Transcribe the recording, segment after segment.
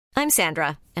I'm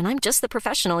Sandra, and I'm just the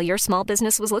professional your small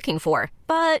business was looking for.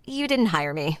 But you didn't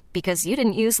hire me because you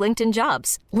didn't use LinkedIn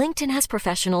Jobs. LinkedIn has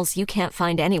professionals you can't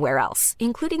find anywhere else,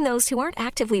 including those who aren't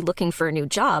actively looking for a new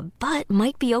job, but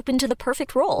might be open to the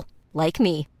perfect role, like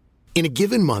me. In a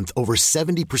given month, over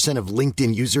 70% of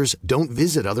LinkedIn users don't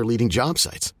visit other leading job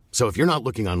sites. So if you're not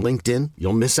looking on LinkedIn,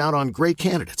 you'll miss out on great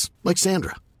candidates like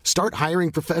Sandra. Start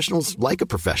hiring professionals like a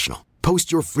professional.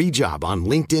 Post your free job on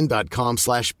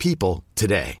linkedin.com/people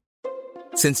today.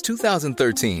 Since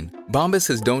 2013, Bombas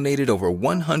has donated over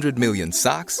 100 million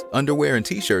socks, underwear, and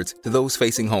T-shirts to those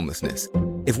facing homelessness.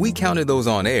 If we counted those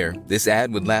on air, this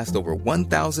ad would last over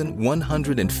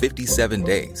 1,157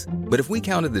 days. But if we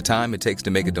counted the time it takes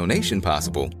to make a donation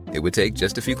possible, it would take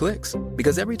just a few clicks.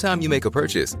 Because every time you make a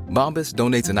purchase, Bombas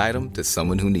donates an item to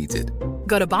someone who needs it.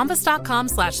 Go to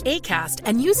bombas.com/ACAST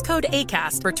and use code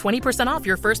ACAST for 20% off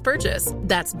your first purchase.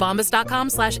 That's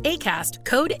bombas.com/ACAST,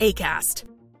 code ACAST.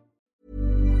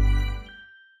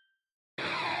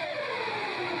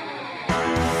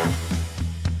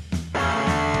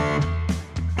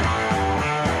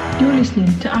 You're listening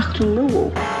to Achtung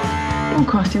Millwall,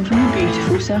 broadcasting from the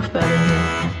beautiful South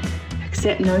Birmingham.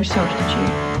 Accept no substitute.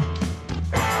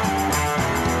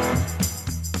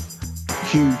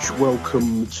 Huge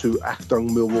welcome to Achtung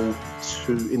Millwall,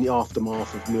 in the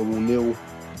aftermath of Millwall 0,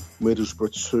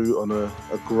 Middlesbrough 2 on a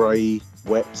grey,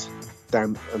 wet,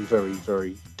 damp and very,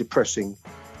 very depressing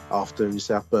afternoon in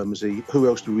South Bermondsey. Who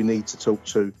else do we need to talk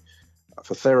to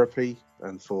for therapy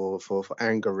and for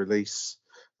anger release?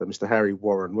 Mr. Harry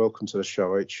Warren, welcome to the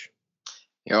show, H.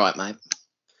 You're right, mate.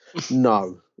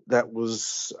 No, that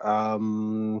was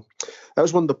one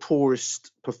of the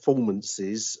poorest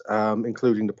performances,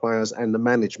 including the players and the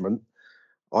management,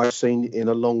 I've seen in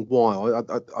a long while.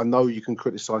 I know you can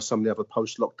criticise some of the other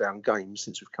post-lockdown games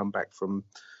since we've come back from,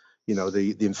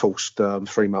 the enforced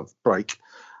 3-month break,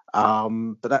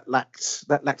 but that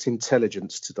lacked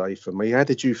intelligence today for me. How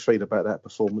did you feel about that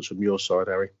performance from your side,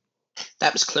 Harry?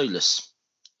 That was clueless.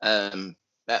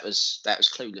 That was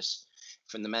clueless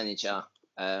from the manager,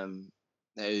 who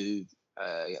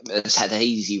has had an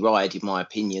easy ride, in my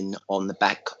opinion, on the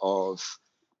back of,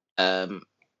 it's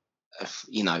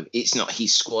not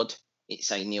his squad.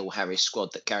 It's a Neil Harris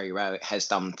squad that Gary Rowett has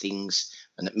done things,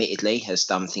 and admittedly has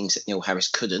done things that Neil Harris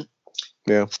couldn't.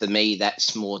 Yeah. For me,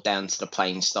 that's more down to the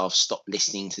playing staff stop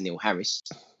listening to Neil Harris,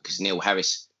 because Neil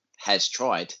Harris has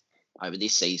tried over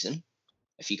this season.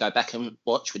 If you go back and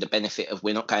watch, with the benefit of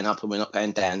we're not going up and we're not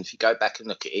going down, if you go back and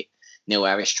look at it, Neil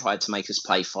Harris tried to make us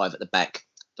play 5 at the back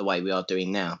the way we are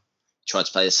doing now. Tried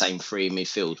to play the same 3 in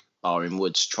midfield, barring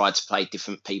Woods, tried to play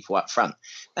different people up front.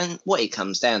 And what it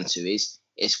comes down to is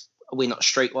we're not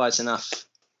streetwise enough,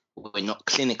 we're not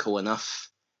clinical enough,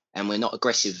 and we're not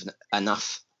aggressive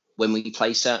enough when we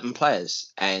play certain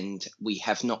players. And we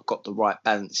have not got the right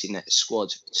balance in that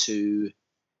squad to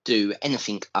do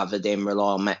anything other than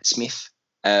rely on Matt Smith.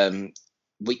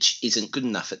 Which isn't good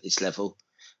enough at this level.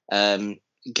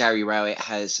 Gary Rowett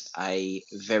has a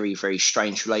very, very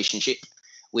strange relationship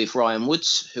with Ryan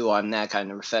Woods, who I'm now going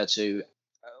to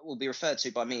will be referred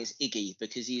to by me as Iggy,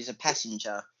 because he is a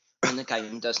passenger when the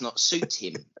game does not suit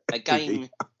him. A game,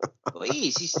 well, he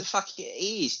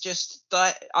is just,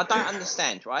 I don't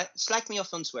understand, right? Slag me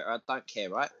off on Twitter, I don't care,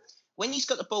 right? When he's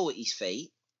got the ball at his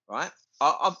feet, right?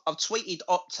 I've tweeted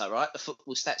Opta, right, the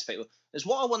football stats people. Because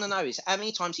what I want to know is how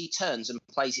many times he turns and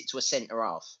plays it to a centre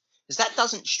half. Because that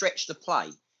doesn't stretch the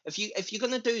play. If you're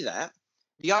going to do that,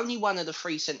 the only one of the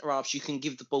 3 centre halves you can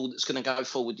give the ball that's going to go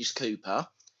forward is Cooper.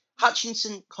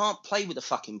 Hutchinson can't play with the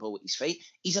fucking ball at his feet.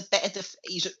 He's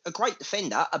he's a great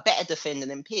defender, a better defender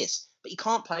than Pearce, but he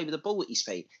can't play with the ball at his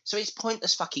feet. So it's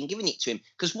pointless fucking giving it to him.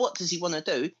 Because what does he want to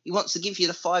do? He wants to give you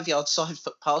the 5-yard side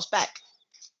foot pass back.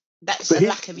 That's a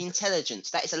lack of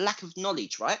intelligence. That is a lack of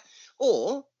knowledge, right?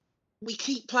 Or we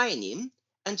keep playing him,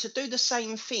 and to do the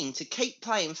same thing, to keep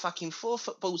playing fucking 4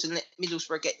 footballs and let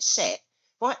Middlesbrough get set,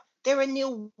 right? They're a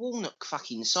Neil Warnock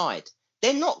fucking side.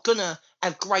 They're not going to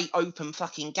have great open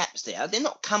fucking gaps there. They're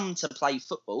not come to play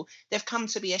football. They've come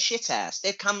to be a shithouse.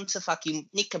 They've come to fucking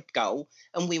nick a goal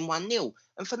and win 1-0.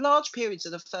 And for large periods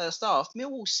of the first half,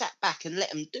 Millwall sat back and let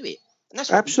them do it. And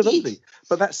that's what absolutely.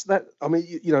 But that's that. I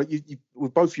mean,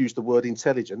 we've both used the word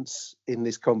intelligence in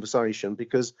this conversation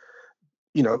because,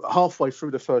 halfway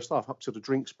through the first half, up to the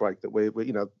drinks break, that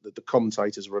the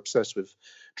commentators are obsessed with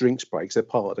drinks breaks. They're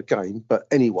part of the game. But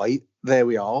anyway, there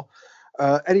we are.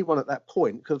 Anyone at that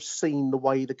point could have seen the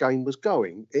way the game was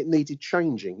going. It needed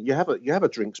changing. You have a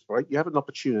drinks break. You have an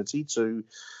opportunity to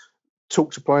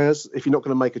talk to players. If you're not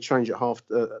going to make a change at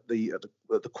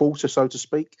the quarter, so to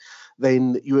speak,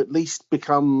 then you at least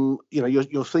become,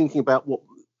 you're thinking about what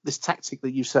this tactic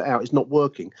that you set out is not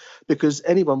working, because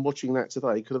anyone watching that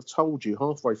today could have told you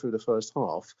halfway through the first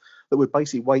half that we're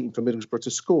basically waiting for Middlesbrough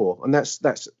to score, and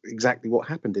that's exactly what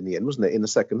happened in the end, wasn't it? In the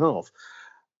second half,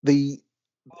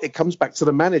 it comes back to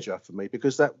the manager for me,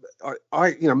 because that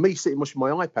I me sitting watching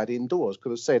my iPad indoors could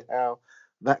have said how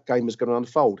that game is going to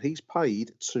unfold. He's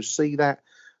paid to see that,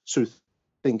 to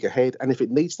think ahead, and if it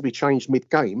needs to be changed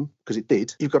mid-game, because it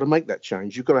did, you've got to make that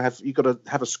change. You've got to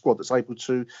have a squad that's able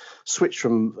to switch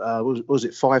from was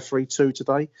it 5-3-2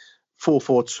 today,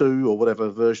 4-4-2 or whatever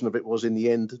version of it was in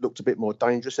the end. It looked a bit more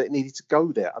dangerous. It needed to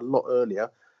go there a lot earlier,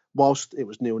 whilst it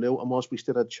was 0-0, and whilst we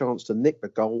still had a chance to nick the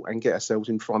goal and get ourselves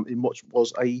in front in what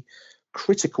was a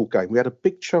critical game. We had a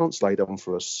big chance laid on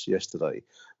for us yesterday,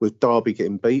 with Derby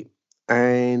getting beat,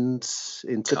 and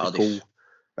in typical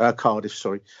Cardiff.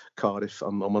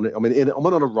 I'm on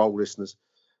a roll, listeners.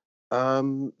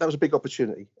 That was a big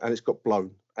opportunity, and it's got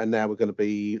blown. And now we're going to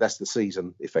be, that's the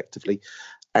season effectively,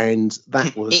 and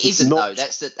that was it isn't not, though.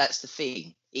 That's the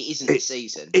thing. It isn't the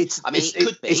season. It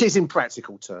could be. It is in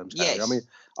practical terms. Yes. Harry. I mean,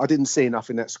 I didn't see enough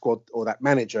in that squad or that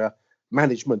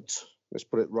management. Let's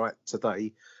put it right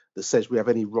today, that says we have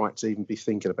any right to even be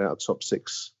thinking about a top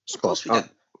six spot. Of course we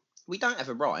don't. We don't have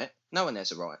a right. No one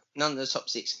has a right. None of the top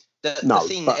six. The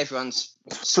thing that everyone's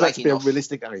for that to be a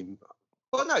realistic aim.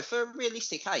 Well, no, for a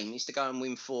realistic aim is to go and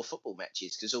win 4 football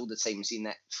matches, because all the teams in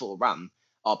that 4 run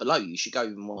are below you. You should go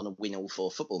and want to win all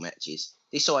 4 football matches.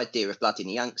 This idea of blooding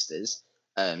the youngsters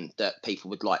that people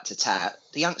would like to tap,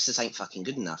 the youngsters ain't fucking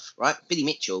good enough, right? Billy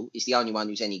Mitchell is the only one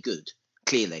who's any good,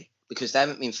 clearly, because they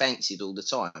haven't been fancied all the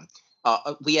time.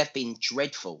 We have been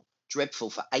dreadful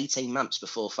for 18 months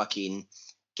before fucking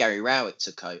Gary Rowett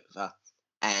took over.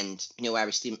 And Neil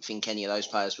Harris didn't think any of those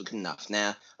players were good enough.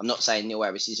 Now, I'm not saying Neil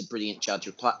Harris is a brilliant judge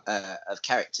of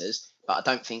characters, but I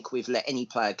don't think we've let any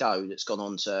player go that's gone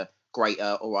on to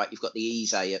greater. All right, you've got the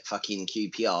Eze at fucking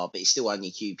QPR, but it's still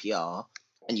only QPR.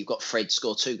 And you've got Fred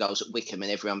score 2 goals at Wickham,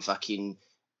 and everyone fucking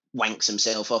wanks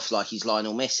himself off like he's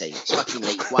Lionel Messi. It's fucking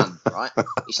League One, right?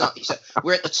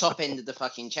 We're at the top end of the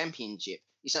fucking championship.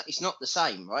 It's not the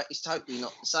same, right? It's totally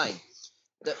not the same.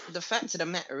 The fact of the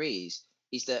matter is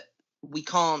that we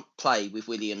can't play with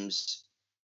Williams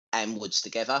and Woods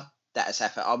together. That has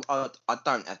happened. I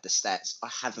don't have the stats. I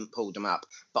haven't pulled them up,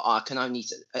 but I can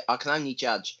only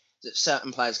judge that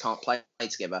certain players can't play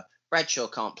together. Bradshaw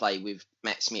can't play with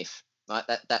Matt Smith. Right?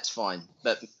 That's fine.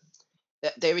 But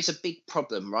there is a big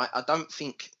problem, right? I don't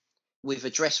think we've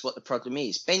addressed what the problem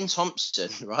is. Ben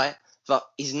Thompson, right? But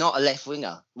he's not a left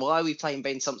winger. Why are we playing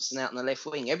Ben Thompson out on the left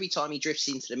wing? Every time he drifts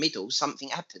into the middle, something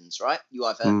happens, right? You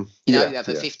either, you have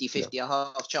a 50-50, a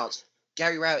half chance.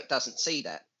 Gary Rowett doesn't see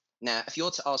that. Now, if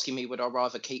you're asking me, would I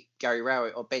rather keep Gary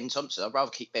Rowett or Ben Thompson? I'd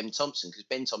rather keep Ben Thompson, because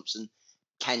Ben Thompson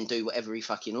can do whatever he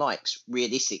fucking likes,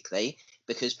 realistically.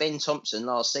 Because Ben Thompson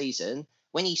last season,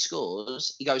 when he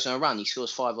scores, he goes on a run. He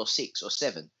scores 5 or 6 or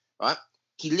 7, right?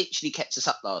 He literally kept us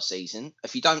up last season.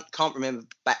 If you can't remember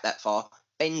back that far,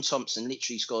 Ben Thompson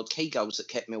literally scored key goals that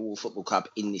kept Millwall Football Club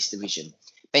in this division.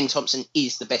 Ben Thompson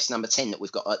is the best number 10 that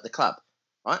we've got at the club,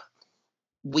 right?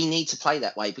 We need to play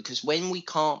that way, because when we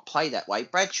can't play that way,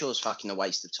 Bradshaw's fucking a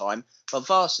waste of time. But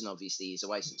Varson obviously is a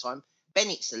waste of time.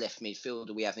 Bennett's the left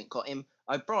midfielder. We haven't got him.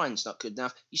 O'Brien's not good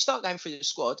enough. You start going through the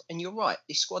squad, and you're right.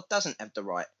 This squad doesn't have the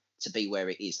right to be where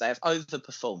it is. They have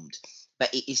overperformed.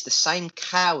 But it is the same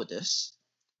cowardice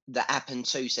that happened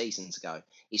 2 seasons ago.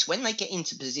 It's when they get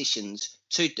into positions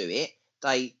to do it,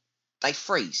 they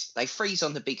freeze. They freeze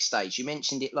on the big stage. You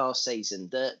mentioned it last season.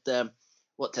 The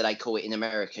what do they call it in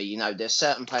America? You know, there's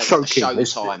certain players that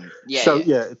showtime.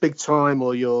 Big time,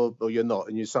 or you're not,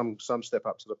 and you some step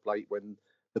up to the plate when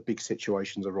the big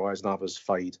situations arise, and others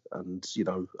fade. And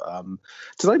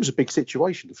today was a big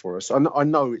situation for us. I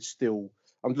know it's still.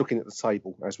 I'm looking at the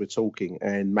table as we're talking,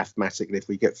 and mathematically, if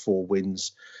we get 4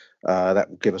 wins, that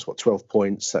will give us 12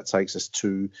 points. That takes us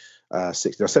to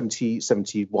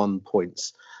 71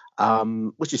 points,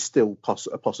 which is still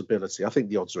a possibility. I think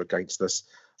the odds are against us.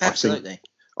 Absolutely.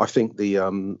 I think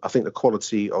the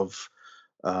quality of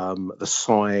the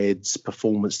side's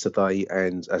performance today,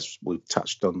 and as we've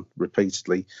touched on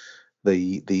repeatedly,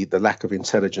 the lack of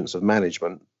intelligence of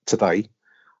management today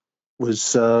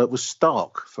was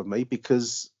stark for me,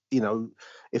 because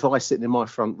if I sit in my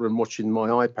front room watching my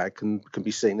iPad can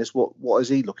be seeing this, what is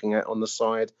he looking at on the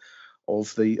side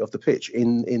of the pitch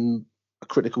in a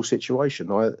critical situation?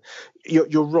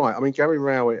 You're right. I mean, Gary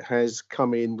Rowett has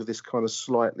come in with this kind of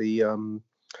slightly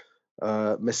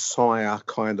messiah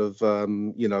kind of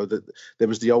that there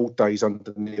was the old days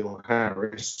under Neil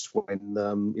Harris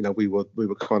when we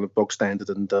were kind of bog standard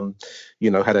and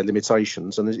had our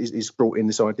limitations, and he's brought in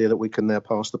this idea that we can now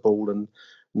pass the ball and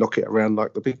knock it around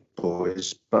like the big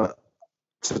boys. But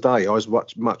today, I was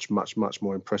much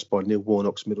more impressed by Neil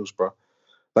Warnock's Middlesbrough.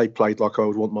 They played like I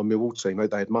would want my Millwall team.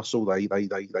 They had muscle. They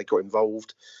got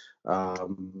involved.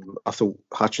 I thought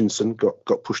Hutchinson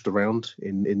got pushed around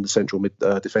in the central mid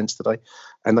defence today,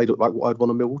 and they looked like what I'd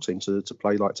want a Millwall team to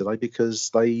play like today, because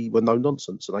they were no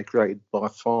nonsense and they created by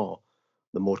far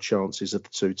the more chances of the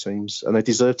two teams, and they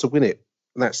deserve to win it.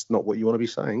 And that's not what you want to be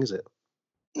saying, is it?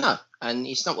 No, and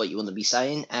it's not what you want to be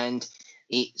saying, and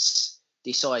it's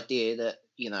this idea that,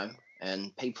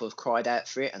 and people have cried out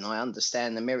for it, and I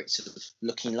understand the merits of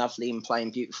looking lovely and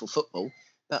playing beautiful football,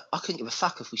 but I couldn't give a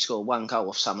fuck if we score one goal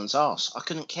off someone's arse. I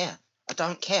couldn't care. I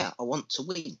don't care. I want to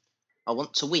win. I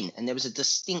want to win. And there was a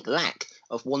distinct lack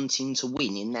of wanting to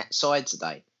win in that side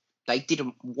today. They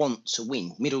didn't want to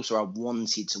win. Middlesbrough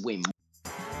wanted to win.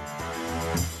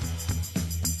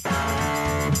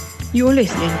 You're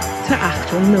listening to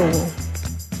Achtung Millwall.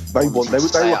 They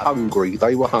were hungry.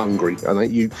 They were hungry,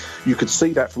 and you could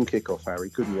see that from kickoff, Harry,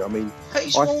 couldn't you? I mean, but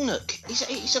it's Warnock.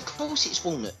 It's of course it's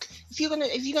Warnock. If you're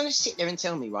gonna sit there and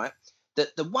tell me, right,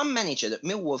 that the one manager that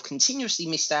Millwall have continuously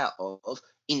missed out of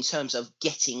in terms of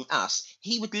getting us,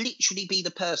 he would literally be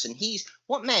the person.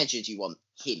 What manager do you want?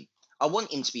 Him. I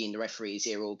want him to be in the referee's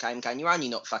ear all game going, you're only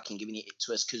not fucking giving it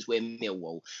to us because we're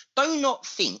Millwall. Do not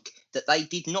think that they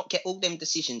did not get all them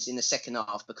decisions in the second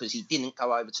half because he didn't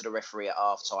go over to the referee at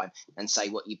half time and say,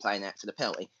 what are you playing at for the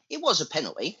penalty? It was a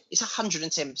penalty. It's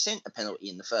 110% a penalty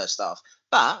in the first half.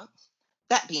 But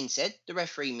that being said, the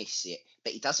referee missed it.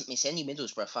 But he doesn't miss any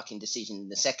Middlesbrough fucking decision in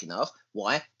the second half.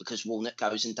 Why? Because Warnock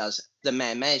goes and does the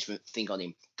man management thing on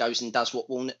him. Goes and does what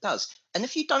Warnock does. And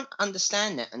if you don't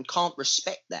understand that and can't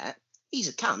respect that, he's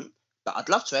a cunt, but I'd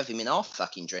love to have him in our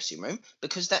fucking dressing room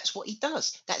because that's what he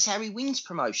does. That's how he wins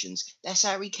promotions. That's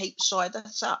how he keeps side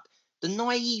us up. The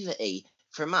naivety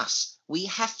from us, we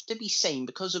have to be seen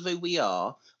because of who we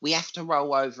are. We have to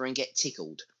roll over and get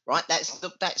tickled, right? That's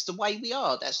the way we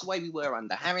are. That's the way we were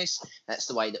under Harris. That's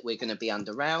the way that we're going to be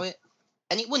under Rowett.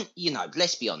 And it wouldn't,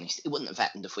 let's be honest, it wouldn't have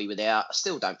happened if we were there. I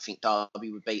still don't think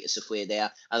Derby would beat us if we're there.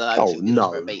 And I don't think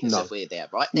Middlesbrough would beat us if we're there,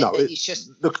 right? No, it's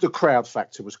just... The crowd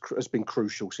factor has been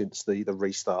crucial since the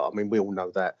restart. I mean, we all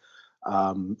know that.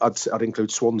 I'd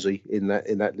include Swansea in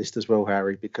that list as well,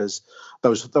 Harry, because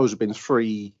those have been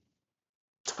three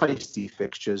tasty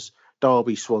fixtures.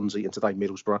 Derby, Swansea, and today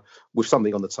Middlesbrough, with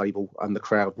something on the table, and the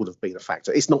crowd would have been a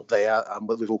factor. It's not there,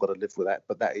 but we've all got to live with that.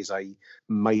 But that is a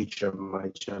major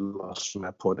loss from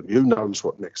our point of view. Who knows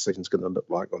what next season's going to look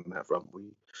like on that front?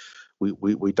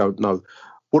 We don't know.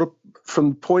 From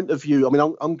the point of view, I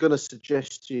mean, I'm going to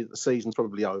suggest to you that the season's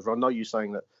probably over. I know you're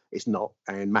saying that it's not,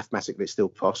 and mathematically it's still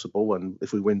possible. And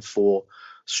if we win 4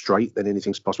 straight, then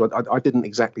anything's possible. I didn't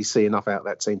exactly see enough out of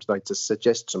that team today to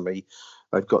suggest to me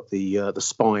they've got the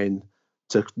spine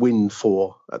to win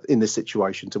 4 in this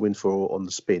situation, to win 4 on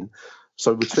the spin.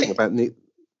 So we're thinking about,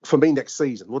 for me, next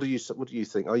season. What do you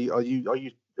think? Are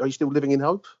you still living in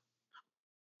hope?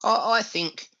 I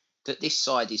think that this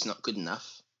side is not good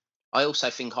enough. I also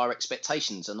think our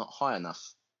expectations are not high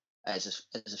enough as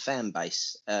a fan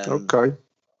base. Okay,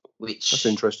 that's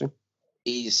interesting.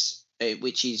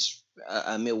 Which is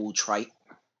a Millwall trait.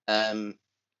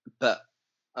 But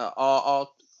are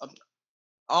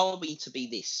we to be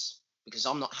this? Because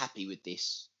I'm not happy with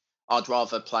this. I'd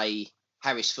rather play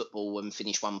Harris football and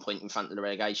finish 1 point in front of the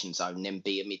relegation zone than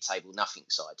be a mid-table nothing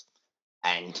side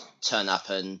and turn up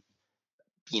and,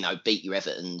 beat your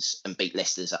Evertons and beat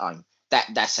Leicester's at home.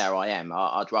 That's how I am.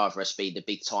 I'd rather us be the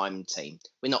big-time team.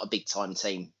 We're not a big-time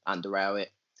team under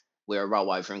Rowett. We're a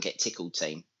roll-over and get tickled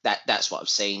team. That's what I've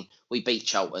seen. We beat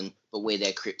Charlton, but we're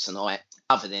their kryptonite.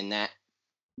 Other than that,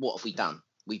 what have we done?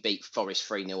 We beat Forest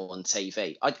 3-0 on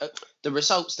TV. The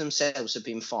results themselves have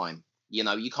been fine.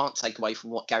 You can't take away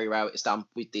from what Gary Rowett has done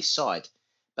with this side.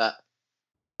 But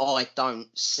I don't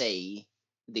see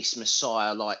this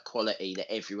Messiah-like quality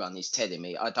that everyone is telling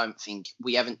me. I don't think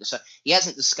he hasn't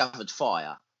discovered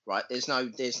fire, right? There's no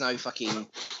fucking,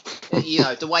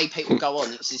 the way people go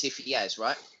on, it's as if he has,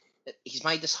 right? He's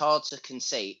made us hard to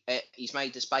concede. He's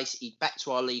made us basically back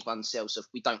to our League One selves of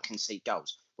we don't concede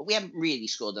goals. But we haven't really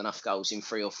scored enough goals in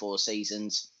 3 or 4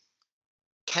 seasons.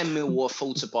 Can Millwall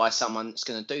afford to buy someone that's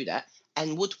going to do that?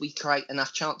 And would we create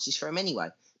enough chances for him anyway?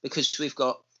 Because we've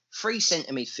got 3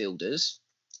 centre midfielders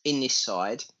in this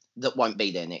side that won't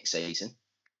be there next season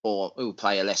or who will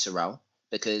play a lesser role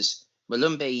because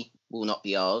Malumbi will not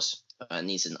be ours and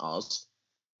isn't ours.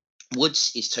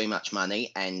 Woods is too much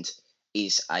money and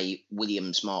is a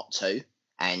Williams Mark II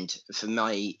and for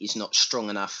me is not strong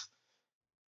enough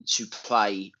to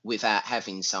play without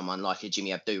having someone like a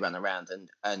Jimmy Abdou run around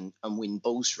and win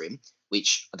balls for him.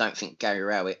 which I don't think Gary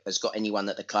Rowett has got anyone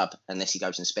at the club unless he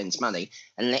goes and spends money.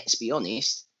 And let's be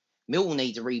honest, Millwall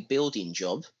need a rebuilding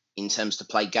job in terms to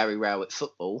play Gary Rowett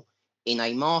football in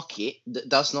a market that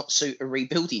does not suit a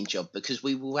rebuilding job, because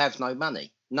we will have no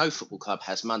money. No football club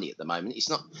has money at the moment. It's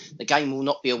not, the game will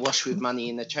not be awash with money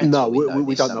in the transfer window. No,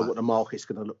 we don't know what the market's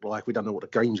going to look like. We don't know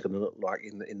what the game's going to look like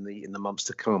in the months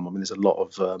to come. I mean, there's a lot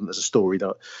of there's a story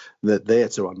that there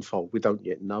to unfold. We don't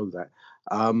yet know that.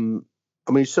 I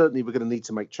mean, certainly we're going to need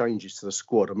to make changes to the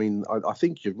squad. I mean, I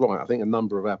think you're right. I think a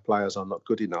number of our players are not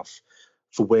good enough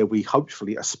for where we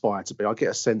hopefully aspire to be. I get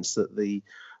a sense that the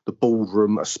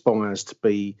Ballroom aspires to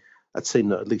be a team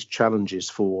that at least challenges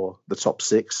for the top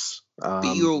six.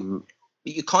 But you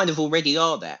kind of already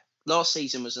are that. Last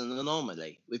season was an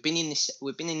anomaly. We've been in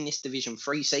this division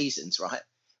 3 seasons, right?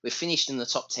 We've finished in the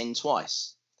top 10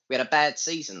 twice. We had a bad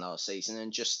season last season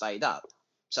and just stayed up.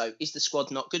 So is the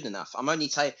squad not good enough? I'm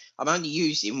only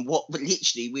using what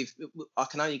literally I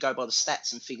can only go by the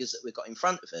stats and figures that we've got in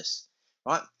front of us,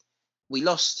 right? We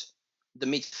lost the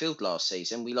midfield last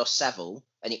season. We lost Saville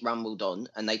and it rumbled on,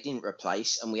 and they didn't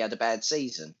replace, and we had a bad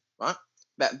season, right?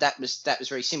 But that was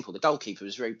very simple. The goalkeeper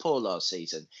was very poor last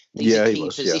season. These are key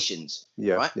positions,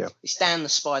 right? Yeah. It's down the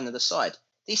spine of the side.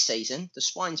 This season, the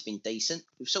spine's been decent.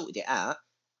 We've sorted it out,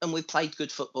 and we've played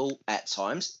good football at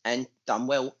times and done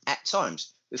well at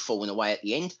times. We've fallen away at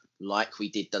the end, like we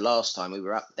did the last time we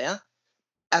were up there.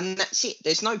 And that's it.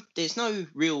 There's no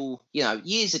real,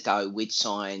 years ago we'd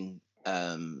sign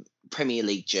Premier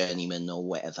League journeyman or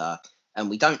whatever, and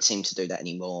we don't seem to do that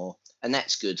anymore. And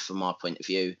that's good from my point of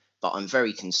view. But I'm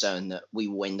very concerned that we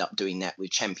will end up doing that with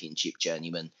Championship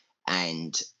journeyman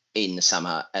and in the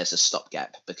summer as a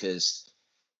stopgap, because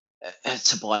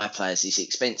to buy players is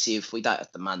expensive. We don't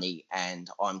have the money, and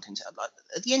I'm concerned. Like,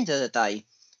 at the end of the day,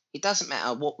 it doesn't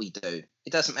matter what we do.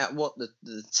 It doesn't matter what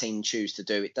the team choose to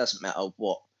do. It doesn't matter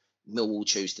what Millwall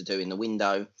choose to do in the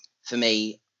window. For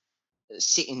me,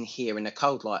 sitting here in the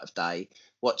cold light of day,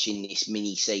 watching this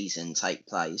mini season take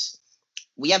place,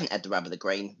 we haven't had the rub of the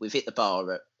green. We've hit the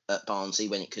bar at Barnsley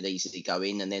when it could easily go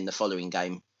in, and then the following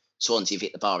game, Swansea have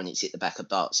hit the bar and it's hit the back of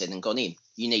Bart's and gone in.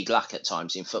 You need luck at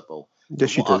times in football.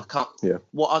 Yes, you do.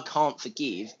 What I can't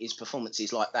forgive is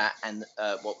performances like that and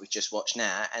what we've just watched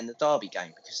now and the Derby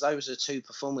game, because those are 2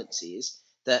 performances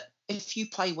that if you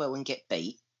play well and get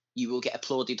beat, you will get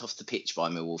applauded off the pitch by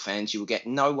Millwall fans.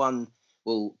 No one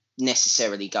will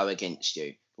necessarily go against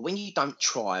you. But when you don't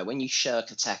try, when you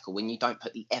shirk a tackle, when you don't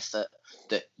put the effort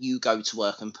that you go to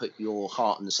work and put your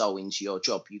heart and soul into your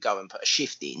job, you go and put a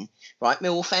shift in, right?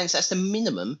 Millwall fans, that's the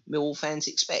minimum Millwall fans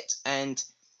expect. And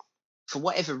for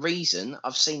whatever reason,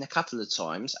 I've seen a couple of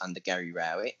times under Gary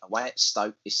Rowett, away at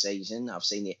Stoke this season, I've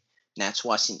seen it now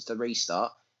twice since the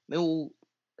restart, Millwall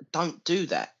don't do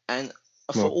that. And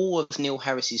for all of Neil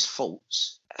Harris's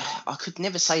faults, I could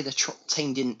never say the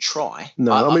team didn't try.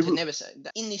 No, I could never say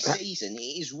that. In this season, it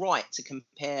is right to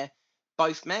compare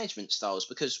both management styles,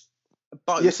 because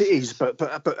both. Yes, it is,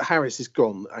 but Harris is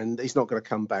gone and he's not going to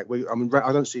come back.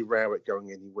 I don't see Rowett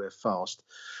going anywhere fast.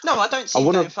 No, I don't see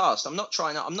him going fast. I'm not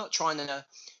trying to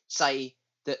say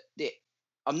that.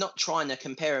 I'm not trying to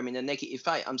compare them in a negative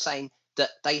way. I'm saying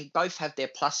that they both have their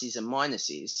pluses and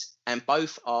minuses, and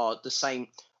both are the same.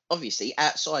 Obviously,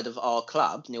 outside of our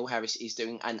club, Neil Harris is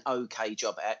doing an okay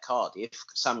job at Cardiff.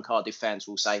 Some Cardiff fans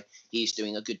will say he's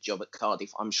doing a good job at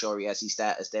Cardiff. I'm sure he has his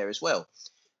doubters there as well.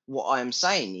 What I am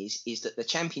saying is that the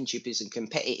Championship is a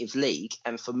competitive league,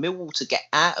 and for Millwall to get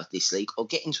out of this league or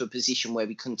get into a position where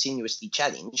we continuously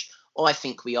challenge, I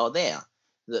think we are there.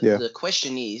 The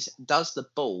question is, does the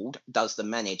board, does the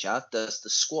manager, does the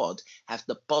squad have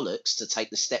the bollocks to take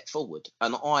the step forward?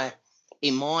 And I,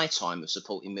 in my time of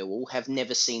supporting Millwall, have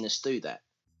never seen us do that.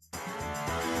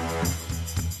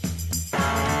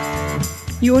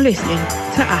 You're listening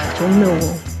to Achtung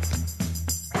Millwall.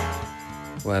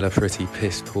 Well, a pretty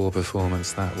piss-poor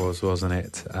performance that was, wasn't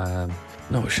it?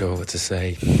 Not sure what to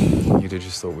say. You'd have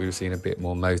just thought we were seeing a bit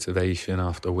more motivation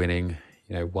after winning,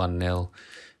 1-0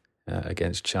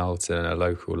 against Charlton, a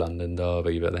local London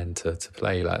derby, but then to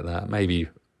play like that, maybe a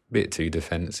bit too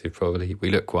defensive probably. We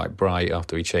looked quite bright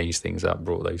after we changed things up,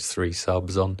 brought those 3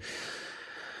 subs on.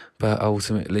 But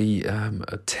ultimately,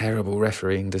 a terrible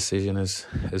refereeing decision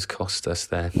has cost us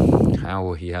there.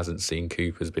 How he hasn't seen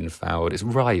Cooper's been fouled. It's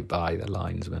right by the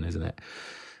linesman, isn't it?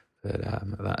 But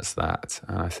that's that.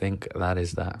 And I think that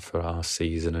is that for our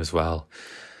season as well.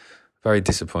 Very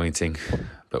disappointing,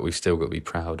 but we've still got to be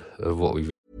proud of what we've.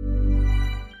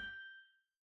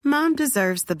 Mom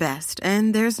deserves the best,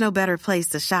 and there's no better place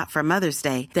to shop for Mother's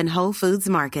Day than Whole Foods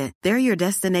Market. They're your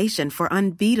destination for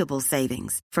unbeatable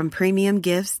savings, from premium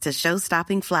gifts to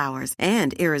show-stopping flowers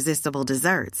and irresistible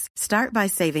desserts. Start by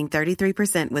saving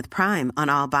 33% with Prime on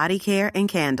all body care and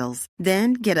candles.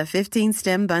 Then get a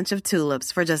 15-stem bunch of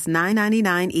tulips for just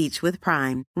 $9.99 each with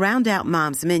Prime. Round out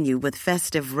Mom's menu with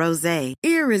festive rosé,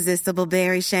 irresistible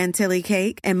berry chantilly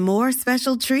cake, and more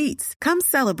special treats. Come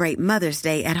celebrate Mother's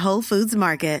Day at Whole Foods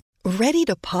Market. Ready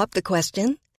to pop the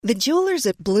question? The jewelers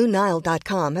at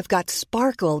BlueNile.com have got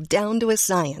sparkle down to a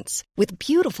science with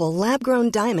beautiful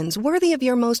lab-grown diamonds worthy of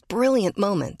your most brilliant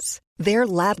moments. Their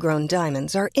lab-grown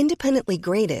diamonds are independently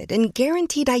graded and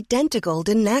guaranteed identical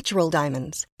to natural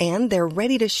diamonds, and they're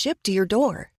ready to ship to your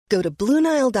door. Go to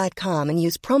BlueNile.com and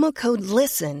use promo code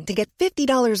LISTEN to get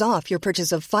 $50 off your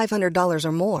purchase of $500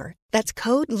 or more. That's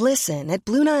code LISTEN at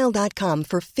BlueNile.com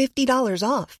for $50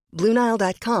 off.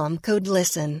 BlueNile.com, code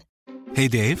LISTEN. Hey,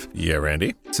 Dave. Yeah,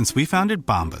 Randy. Since we founded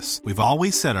Bombas, we've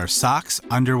always said our socks,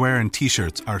 underwear, and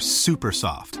T-shirts are super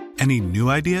soft. Any new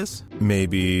ideas?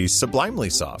 Maybe sublimely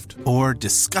soft. Or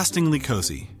disgustingly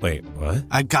cozy. Wait, what?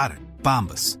 I got it.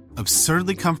 Bombas.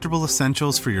 Absurdly comfortable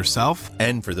essentials for yourself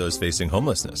and for those facing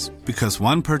homelessness. Because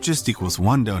one purchased equals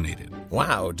one donated.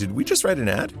 Wow, did we just write an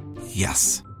ad?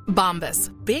 Yes.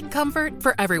 Bombas. Big comfort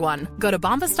for everyone. Go to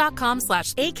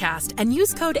bombas.com/ACAST and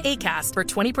use code ACAST for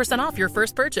 20% off your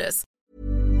first purchase.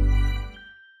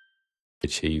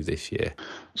 Achieve this year.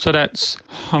 So that's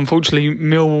unfortunately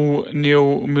Millwall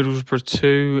 0, Middlesbrough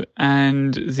 2,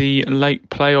 and the late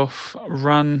playoff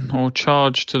run or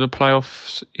charge to the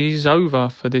playoffs is over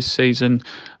for this season,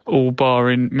 all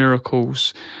barring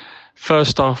miracles.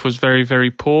 First half was very, very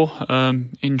poor.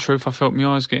 In truth, I felt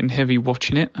my eyes getting heavy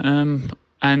watching it.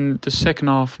 And the second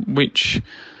half, which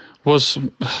was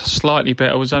slightly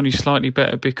better, was only slightly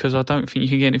better because I don't think you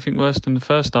can get anything worse than the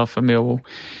first half for Millwall.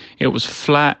 It was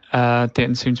flat.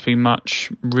 Didn't seem to be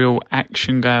much real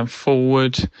action going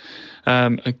forward.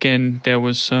 Again, there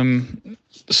was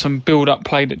some build-up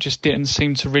play that just didn't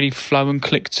seem to really flow and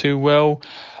click too well.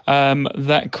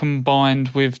 That combined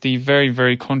with the very,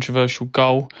 very controversial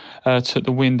goal took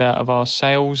the wind out of our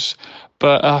sails.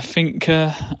 But I think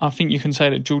you can say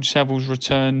that George Saville's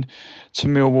return to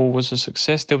Millwall was a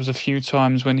success. There was a few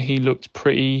times when he looked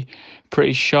pretty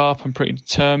sharp and pretty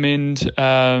determined.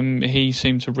 He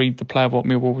seemed to read the play of what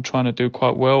Millwall were trying to do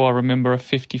quite well. I remember a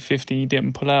 50-50 he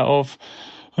didn't pull out of,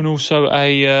 and also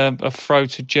a throw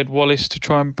to Jed Wallace to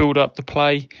try and build up the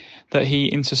play that he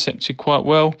intercepted quite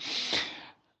well.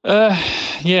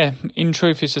 In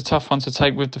truth, it's a tough one to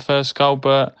take with the first goal,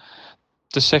 but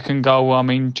the second goal, I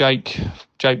mean, Jake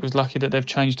was lucky that they've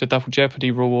changed the double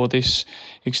jeopardy rule, or this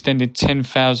extended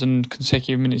 10,000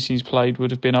 consecutive minutes he's played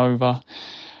would have been over.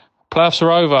 Playoffs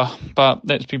are over, but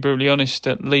let's be brutally honest,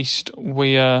 at least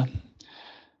we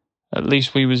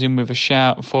was in with a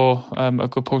shout for a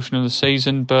good portion of the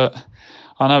season. But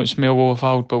I know it's Millwall of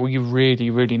old, but we really,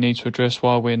 really need to address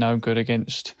why we're no good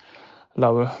against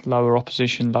lower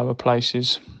opposition, lower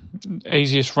places.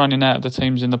 Easiest running out of the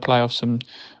teams in the playoffs, and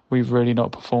we've really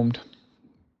not performed.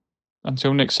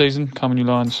 Until next season, come on you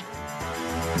Lions.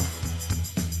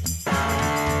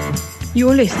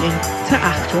 You're listening to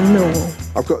Achtung Millwall.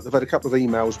 I've had a couple of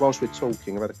emails whilst we're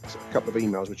talking. I've had a couple of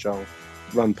emails which I'll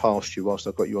run past you whilst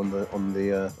I've got you on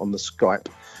the Skype.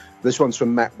 This one's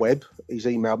from Matt Webb. He's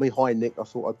emailed me. Hi Nick, I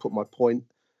thought I'd put my point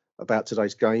about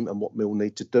today's game and what Mill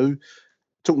need to do.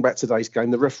 Talking about today's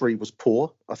game, the referee was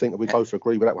poor. I think we both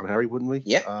agree with that one, Harry, wouldn't we?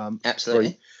 Yeah,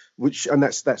 absolutely.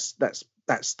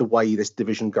 That's the way this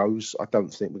division goes. I don't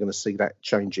think we're going to see that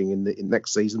changing in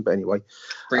next season. But anyway,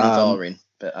 bring VAR in.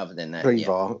 But other than that,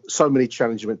 VAR. So many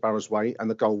challenges went Borough's way, and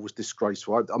the goal was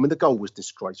disgraceful. I mean, the goal was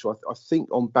disgraceful. I think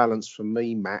on balance, for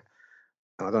me, Matt,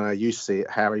 and I don't know how you see it,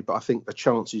 Harry, but I think the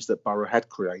chances that Borough had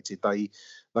created, they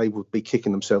would be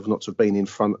kicking themselves not to have been in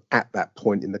front at that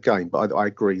point in the game. But I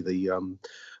agree,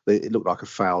 it looked like a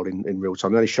foul in real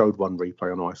time. They only showed one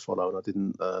replay on iFollow, and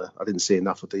I didn't see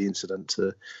enough of the incident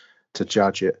to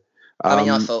judge it. I mean,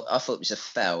 I thought it was a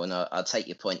foul, and I take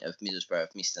your point of Middlesbrough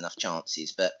have missed enough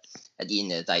chances, but at the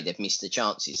end of the day, they've missed the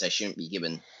chances. They shouldn't be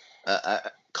given a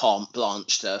carte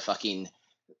blanche to fucking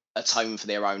atone for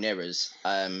their own errors.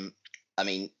 I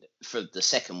mean, for the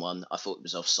second one, I thought it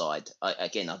was offside. I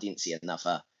didn't see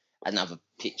another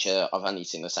picture. I've only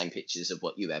seen the same pictures of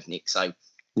what you have, Nick. So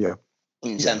yeah,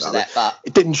 in terms of that, but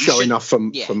it didn't show enough for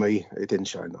me. It didn't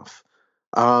show enough.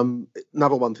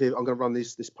 Another one here. I'm going to run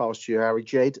this past you, Harry.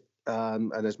 Jed,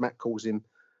 and as Matt calls him,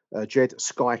 Jed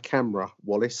Sky Camera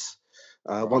Wallace,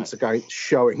 once again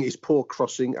showing his poor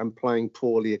crossing and playing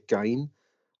poorly again.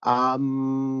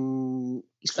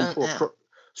 He's burnt out.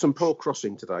 some poor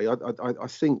crossing today. I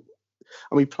think.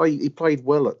 I mean, he played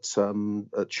well at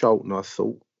Charlton. I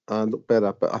thought looked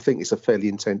better, but I think it's a fairly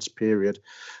intense period.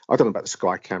 I don't know about the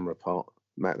Sky camera part,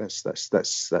 Matt. That's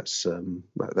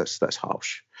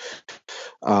harsh.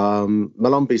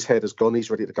 Malumbi's head has gone. He's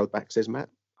ready to go back, says Matt.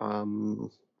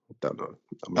 Don't know.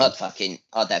 I mean,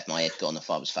 I'd have my head gone if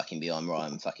I was fucking behind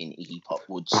Ryan fucking Iggy Pop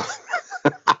Woods.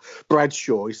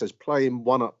 Bradshaw, he says, playing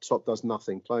one up top does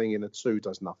nothing. Playing in a two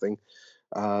does nothing.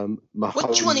 What do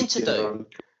you want him to do?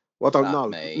 Well, I don't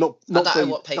know. I don't know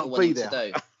what people want him to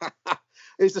do.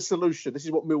 Here's the solution. This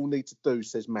is what Mill need to do,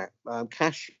 says Matt.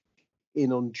 Cash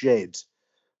in on Jed.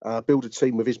 Build a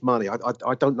team with his money. I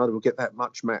don't know that we'll get that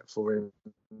much, Matt, for him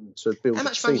to build a team. How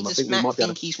much money does Matt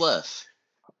think he's worth?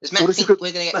 Does Matt think we're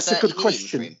going to get that's a good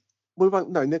question. For him? We won't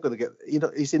know. They're going to get.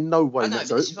 He's in no way.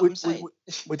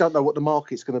 We don't know what the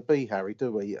market's going to be, Harry.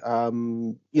 Do we?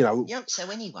 You don't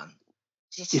sell anyone.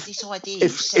 This idea.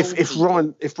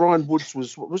 If Ryan Woods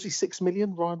was he 6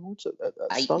 million? Ryan Woods at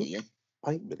 8 million.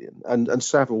 8 million. And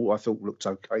Saville I thought looked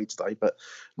okay today, but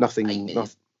nothing. Yeah,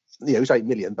 it was 8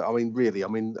 million. But I mean, really,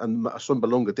 and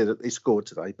Sumbalonga he scored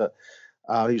today, but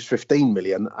he was 15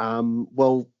 million.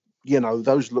 Well,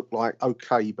 those look like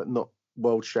okay, but not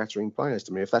world-shattering players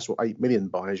to me. If that's what 8 million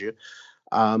buys you,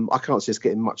 I can't see us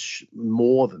getting much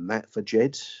more than that for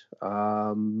Jed.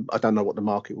 I don't know what the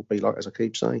market will be like, as I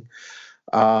keep saying.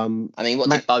 What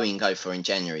did Bowen go for in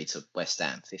January to West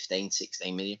Ham? 15,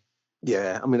 16 million?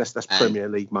 Yeah, I mean that's Premier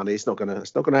League money. It's not gonna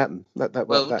happen.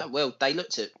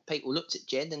 People looked at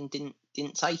Jed and didn't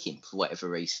take him for whatever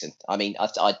reason. I mean,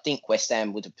 I think West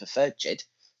Ham would have preferred Jed,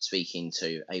 speaking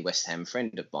to a West Ham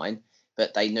friend of mine,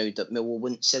 but they knew that Millwall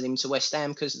wouldn't sell him to West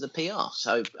Ham because of the PR.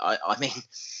 So I mean,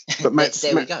 but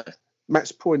we go.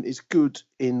 Matt's point is good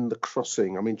in the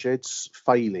crossing. I mean, Jed's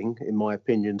failing, in my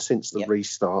opinion, since the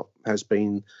restart has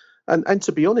been, and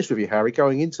to be honest with you, Harry,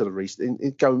 going into the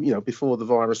restart, before the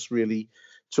virus really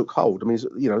took hold. I mean,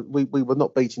 we were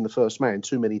not beating the first man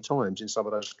too many times in some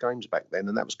of those games back then,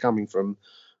 and that was coming from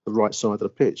the right side of the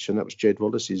pitch, and that was Jed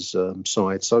Wallace's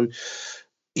side. So,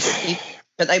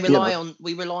 but we rely on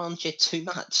Jed too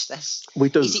much. We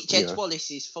do. Is it Jed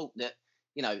Wallace's fault that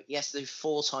he has to do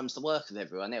 4 times the work of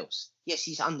everyone else? Yes,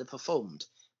 he's underperformed,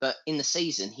 but in the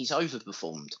season, he's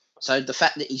overperformed. So the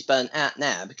fact that he's burnt out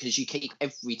now because you keep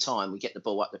every time we get the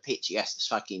ball up the pitch, he has to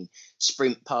fucking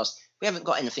sprint past. We haven't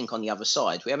got anything on the other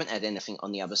side. We haven't had anything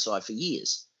on the other side for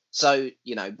years. So,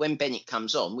 when Bennett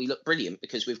comes on, we look brilliant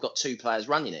because we've got 2 players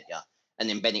running at you. And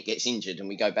then Bennett gets injured and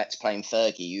we go back to playing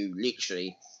Fergie, who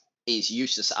literally is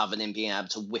useless other than being able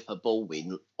to whip a ball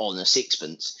in on a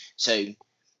sixpence. So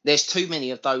there's too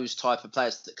many of those type of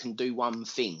players that can do one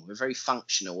thing. We're very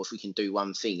functional if we can do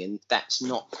one thing, and that's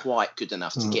not quite good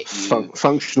enough to get you.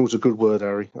 Functional is a good word,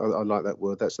 Harry. I like that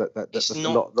word. That's not.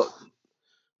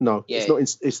 No, yeah.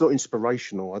 It's not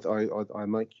inspirational. I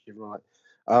make you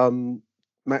right.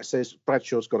 Matt says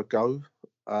Bradshaw's got to go.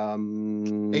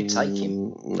 Who'd take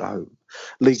him? No,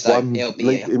 League One.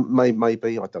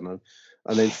 Maybe I don't know.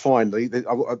 And then finally,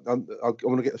 I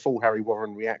want to get the full Harry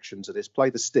Warren reaction to this.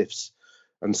 Play the stiffs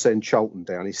and send Charlton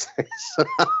down, he says.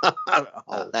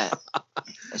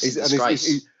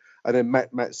 And then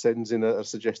Matt sends in a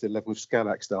suggested 11 with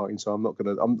Scalak starting. So I'm not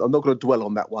gonna dwell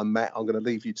on that one, Matt. I'm gonna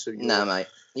leave you to. No, mate,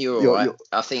 you're all right.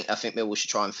 I think Millwall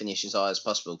should try and finish as high as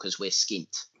possible because we're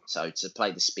skint. So to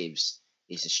play the Spivs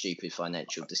is a stupid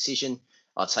financial decision.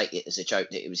 I'll take it as a joke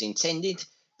that it was intended.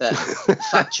 But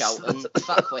fuck Charlton,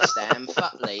 fuck West Ham,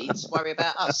 fuck Leeds. Worry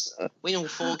about us. Win all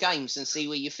 4 games and see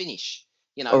where you finish.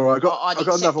 All right,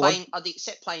 I'd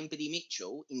accept playing Billy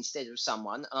Mitchell instead of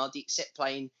someone, and I'd accept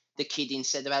playing the kid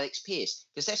instead of Alex Pearce.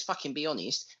 Because let's fucking be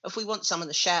honest, if we want someone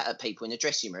to shout at people in the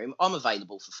dressing room, I'm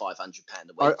available for £500 a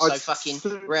week.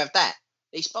 We'll have that.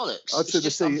 It's bollocks.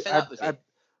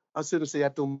 I'd sooner see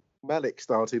Abdul Malik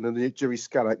starting than Jerry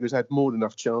Scalak, who's had more than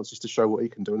enough chances to show what he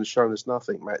can do and has shown us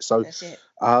nothing, Matt. So that's it.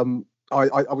 I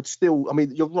would still. I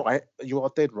mean, you're right. You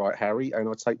are dead right, Harry. And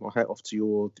I take my hat off to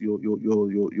your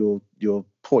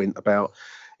point about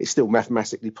it's still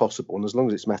mathematically possible. And as long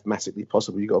as it's mathematically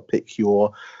possible, you've got to pick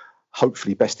your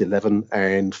hopefully best 11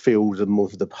 and field them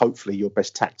with hopefully your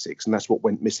best tactics. And that's what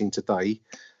went missing today.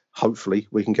 Hopefully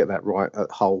we can get that right at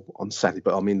Hull on Saturday.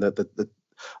 But I mean,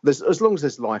 there's as long as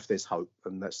there's life, there's hope,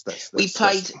 and that's we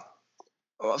played.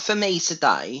 For me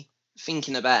today,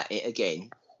 thinking about it again,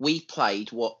 we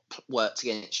played what worked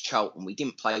against Charlton. We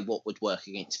didn't play what would work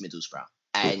against Middlesbrough,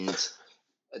 and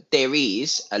there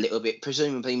is a little bit,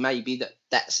 presumably, maybe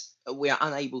that's we are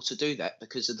unable to do that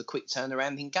because of the quick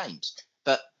turnaround in games.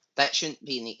 But that shouldn't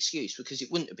be an excuse because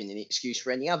it wouldn't have been an excuse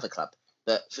for any other club.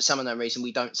 But for some unknown reason,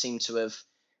 we don't seem to have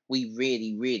we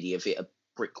really have hit a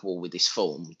brick wall with this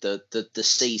form. The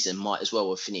season might as well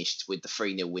have finished with the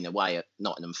 3-0 win away at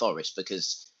Nottingham Forest,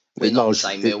 because we're not the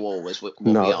same Millwall as what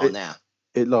we are now.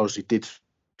 It largely did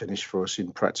finish for us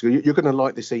in practical. You're going to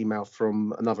like this email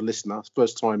from another listener,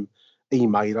 first time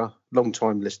emailer, long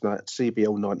time listener at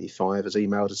CBL95 has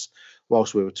emailed us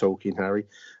whilst we were talking, Harry.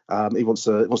 He wants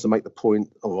to make the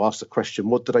point or ask the question,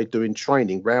 what do they do in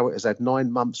training? Rowett has had 9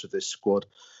 months with this squad,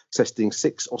 testing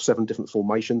 6 or 7 different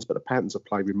formations, but the patterns of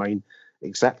play remain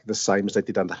exactly the same as they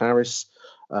did under Harris.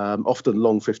 Often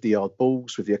long 50-yard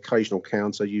balls with the occasional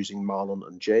counter using Marlon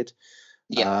and Jed.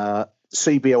 Yeah.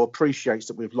 CBL appreciates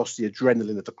that we've lost the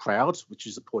adrenaline of the crowd, which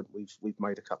is the point we've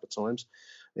made a couple of times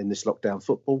in this lockdown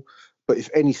football. But if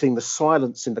anything, the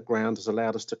silence in the ground has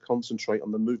allowed us to concentrate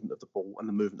on the movement of the ball and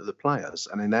the movement of the players,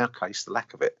 and in our case, the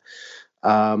lack of it.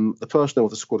 The personnel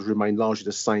of the squad has remained largely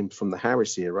the same from the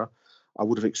Harris era. I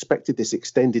would have expected this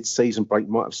extended season break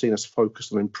might have seen us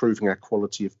focused on improving our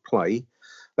quality of play.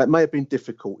 That may have been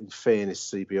difficult, in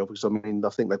fairness, CBL, because I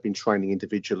think they've been training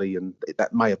individually, and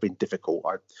that may have been difficult.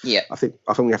 I think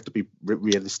we have to be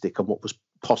realistic on what was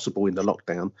possible in the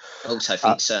lockdown. I also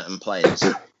think certain players,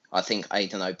 I think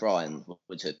Aidan O'Brien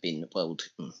would have been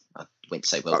I went to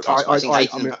say world class. I think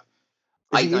Aidan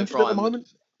O'Brien at the moment.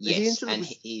 Yes, and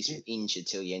he's injured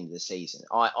till the end of the season.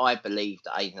 I believe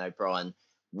that Aidan O'Brien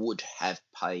would have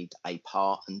played a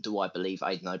part, and do I believe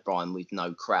Aidan O'Brien with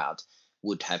no crowd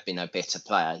would have been a better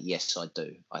player? Yes, I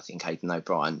do. I think Aidan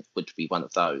O'Brien would be one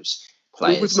of those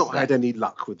players. Well, we've not had any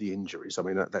luck with the injuries. I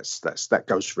mean, that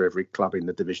goes for every club in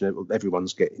the division.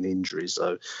 Everyone's getting injuries,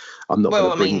 so I'm not.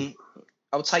 Well,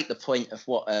 I'll take the point of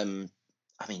what the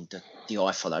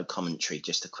iFollow commentary,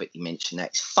 just to quickly mention that,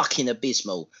 it's fucking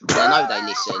abysmal. I know they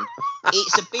listen.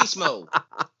 It's abysmal.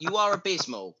 You are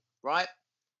abysmal, right?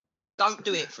 Don't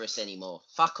do it for us anymore.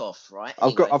 Fuck off, right?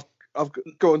 Anyway. I've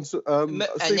gone. And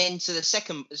then to the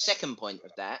second point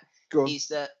of that is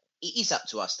that it is up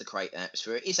to us to create an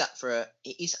atmosphere. It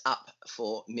is up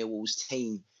for Millwall's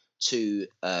team to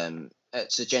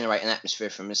generate an atmosphere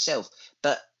for himself.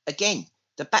 But again,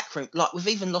 the backroom, like, we've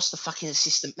even lost the fucking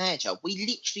assistant manager. We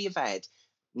literally have had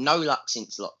no luck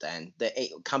since lockdown. That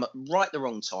it come at right the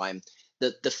wrong time.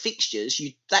 The fixtures,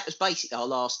 that was basically our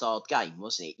last hard game,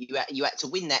 wasn't it? You had to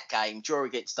win that game, draw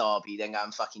against Derby, then go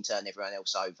and fucking turn everyone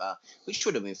else over, which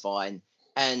would have been fine.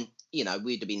 And,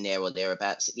 we'd have been there or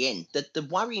thereabouts at the end. The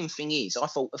worrying thing is, I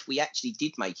thought if we actually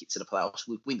did make it to the playoffs,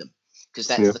 we'd win them. Because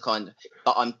that's the kind of...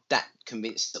 But I'm that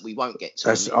convinced that we won't get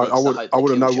to them. I want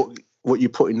to know what you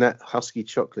put in that husky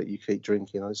chocolate you keep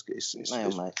drinking. It's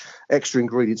extra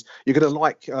ingredients. You're going to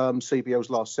like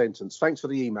CBL's last sentence. Thanks for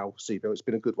the email, CBL. It's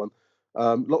been a good one.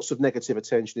 Lots of negative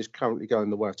attention is currently going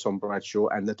the way of Tom Bradshaw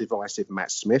and the divisive Matt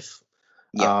Smith.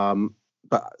 Yeah.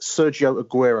 But Sergio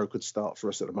Aguero could start for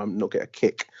us at the moment, not get a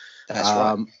kick. That's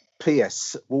right.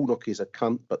 P.S. Warnock is a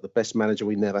cunt, but the best manager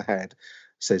we never had,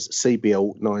 says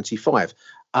CBL 95.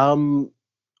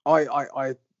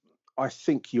 I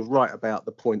think you're right about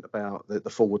the point about the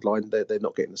forward line. They're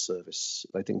not getting the service.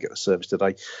 They didn't get the service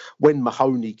today. When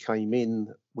Mahoney came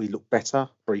in, we looked better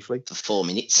briefly. For 4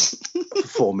 minutes.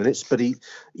 But he,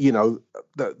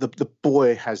 the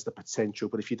boy has the potential.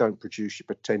 But if you don't produce your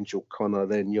potential, Connor,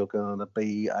 then you're going to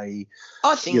be I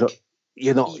think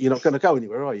you're not going to go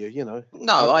anywhere, are you?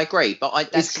 No, I agree.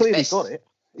 But he's clearly got it.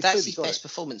 That's his best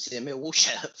performance in a Millwall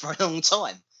shirt for a long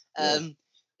time.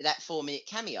 That 4-minute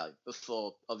cameo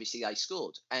before obviously they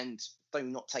scored, and do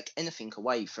not take anything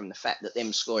away from the fact that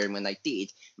them scoring when they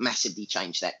did massively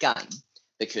changed that game,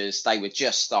 because they were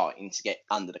just starting to get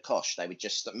under the cosh.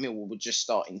 Millwall were just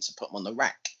starting to put them on the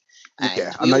rack.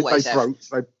 And they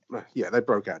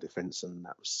broke our defence, and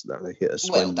that they hit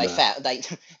us. Well,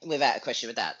 without a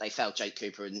question of that, they fouled Jake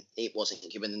Cooper, and it wasn't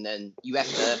given. And then you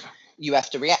have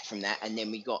to react from that, and then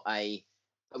we got a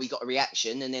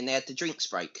reaction, and then they had the drinks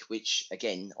break, which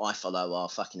again iFollow are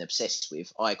fucking obsessed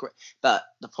with. I agree, but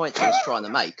the point I was trying to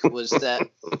make was that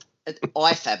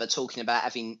IFAB are talking about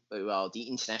having, the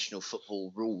international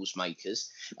football rules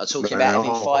makers are talking about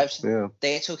having 5. Yeah.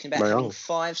 They're talking about having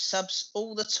 5 subs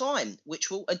all the time, which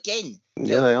will again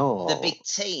they are the big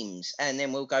teams, and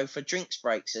then we'll go for drinks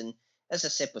breaks. And as I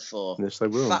said before, yes, they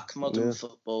will. Fuck modern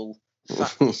football.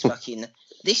 Fuck this fucking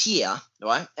this year,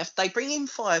 right? If they bring in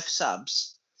 5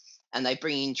 subs and they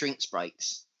bring in drinks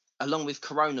breaks, along with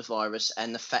coronavirus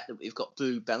and the fact that we've got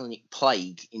blue bubonic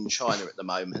plague in China at the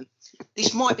moment,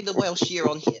 this might be the worst year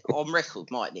on record,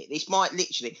 mightn't it? This might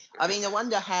literally... I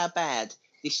wonder how bad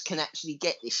this can actually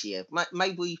get this year.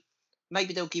 Maybe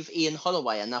maybe they'll give Ian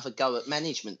Holloway another go at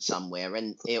management somewhere,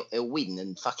 and he'll win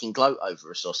and fucking gloat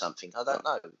over us or something. I don't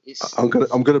know.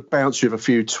 I'm gonna bounce you with a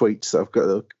few tweets that I've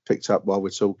got picked up while we're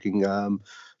talking.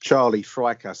 Charlie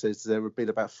Freiker says there have been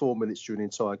about 4 minutes during the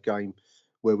entire game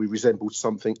where we resembled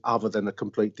something other than a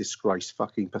complete disgrace.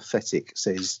 Fucking pathetic,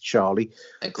 says Charlie.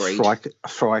 Agreed.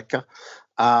 Freiker.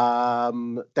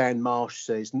 Dan Marsh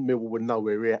says Millwall were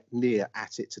nowhere near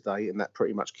at it today, and that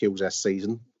pretty much kills our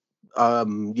season.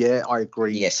 Yeah, I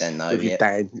agree. Yes and no, with you,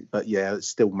 Dan, but yeah, it's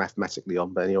still mathematically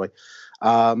on. But anyway,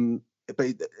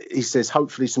 but he says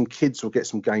hopefully some kids will get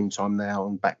some game time now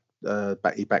and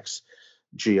he backs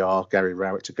GR Gary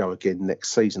Rowett to go again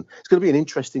next season. It's going to be an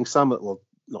interesting summer. Well,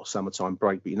 not summertime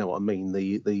break, but you know what I mean.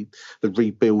 The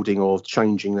rebuilding or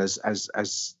changing as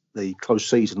the close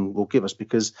season will give us,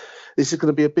 because this is going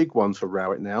to be a big one for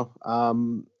Rowett now.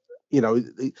 You know,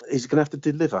 he's going to have to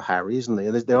deliver, Harry, isn't he?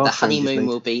 The honeymoon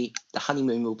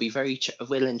will be very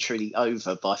well and truly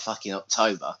over by fucking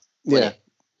October. Yeah,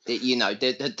 you know,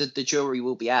 the jury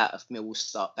will be out if Millwall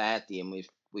start badly, and we've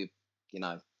you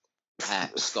know,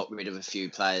 perhaps got rid of a few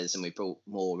players and we brought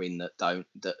more in that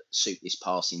suit this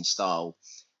passing style.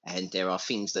 And there are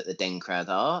things that the Den crowd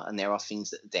are, and there are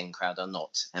things that the Den crowd are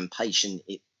not. And Patient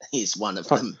is one of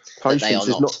them. Patience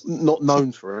is not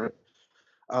known for it.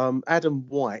 Adam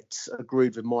White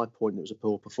agreed with my point. It was a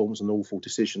poor performance and awful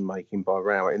decision making by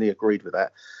Rowett, and he agreed with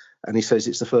that. And he says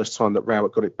it's the first time that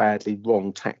Rowett got it badly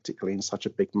wrong tactically in such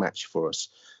a big match for us.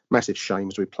 Massive shame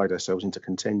as we played ourselves into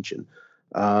contention.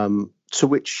 To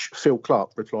which Phil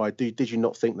Clark replied, did you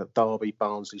not think that Derby,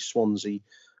 Barnsley, Swansea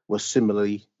were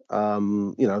similarly,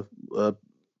 poor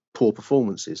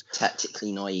performances?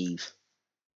 Tactically naive.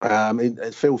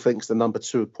 Phil thinks the number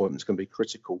 2 appointment is going to be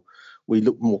critical. We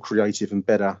look more creative and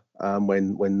better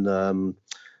when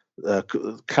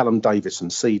Callum Davidson,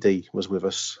 CD, was with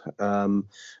us.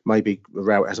 Maybe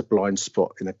Rowett has a blind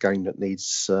spot in a game that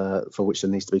needs for which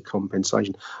there needs to be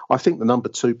compensation. I think the number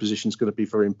 2 position is going to be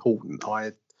very important.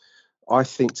 I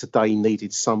think today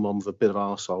needed someone with a bit of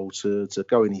arsehole to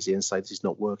go in his ear and say, this is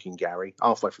not working, Gary,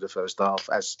 halfway through the first half.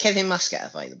 As Kevin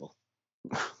Muscat available?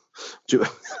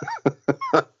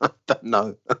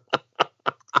 No.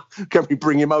 Can we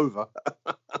bring him over?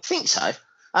 I think so.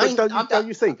 Don't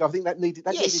you think? I think that needed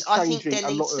changing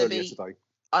a lot earlier today.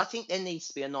 I think there needs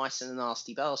to be a nice and a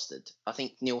nasty bastard. I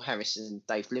think Neil Harris and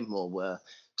Dave Livermore were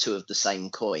 2 of the same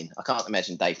coin. I can't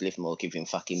imagine Dave Livermore giving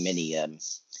fucking many air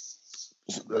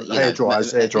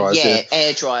dryers. Yeah,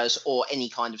 air dryers or any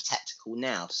kind of tactical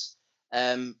nous.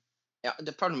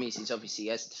 The problem is obviously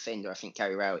as a defender, I think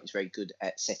Gary Rowett is very good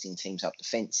at setting teams up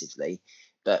defensively,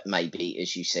 but maybe,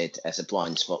 as you said, as a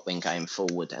blind spot when going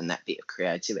forward and that bit of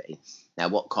creativity. Now,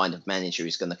 what kind of manager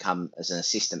is going to come as an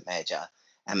assistant manager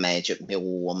and manage at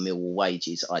Millwall on Millwall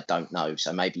wages? I don't know.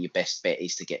 So maybe your best bet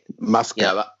is to get Muscat. You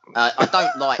know, I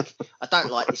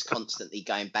don't like this constantly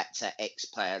going back to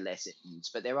ex-player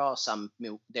lessons, but there are some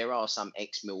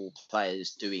ex-Millwall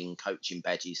players doing coaching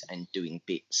badges and doing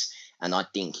bits, and I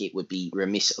think it would be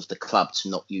remiss of the club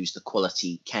to not use the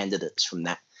quality candidates from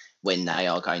that when they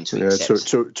are going to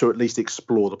accept. to at least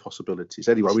explore the possibilities.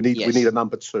 Anyway, we need a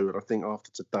number 2, and I think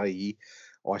after today,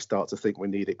 I start to think we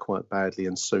need it quite badly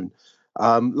and soon.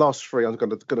 Last 3, I'm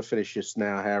going to finish this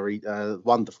now, Harry.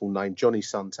 Wonderful name, Johnny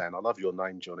Suntan. I love your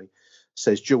name, Johnny.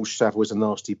 Says George Savile is a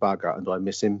nasty bugger, and I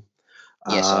miss him.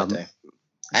 Yes, I do.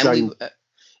 And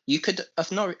you could,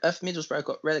 if Middlesbrough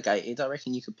got relegated, I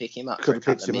reckon you could pick him up. Could have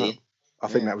picked him up. I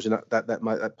think that was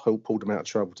that pulled him out of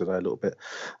trouble today a little bit.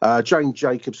 Jane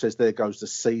Jacobs says, there goes the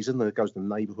season, there goes the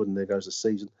neighbourhood, and there goes the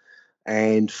season.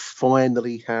 And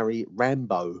finally, Harry,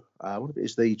 Rambo. What if it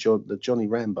is the Johnny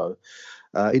Rambo?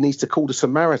 He needs to call the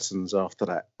Samaritans after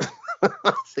that.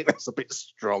 I think that's a bit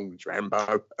strong,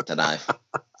 Rambo. I don't know.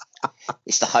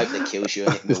 It's the hope that kills you,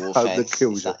 isn't it, Millwall fans? Hope that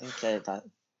kills you.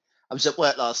 I was at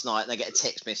work last night and I get a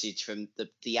text message from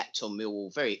the Acton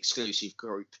Millwall, very exclusive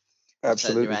group.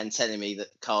 Absolutely. Turning around telling me that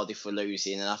Cardiff were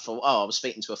losing, and I thought, I was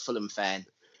speaking to a Fulham fan,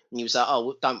 and he was like,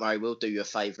 don't worry, we'll do you a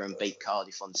favour and beat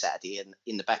Cardiff on Saturday. And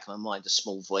in the back of my mind, a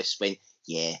small voice went,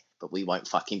 yeah, but we won't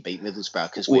fucking beat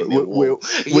Middlesbrough because we're Millwall.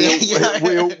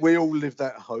 We all live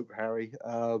that hope, Harry.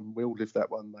 We all live that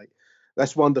one, mate.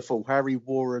 That's wonderful. Harry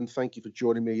Warren, thank you for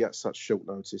joining me at such short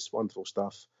notice. Wonderful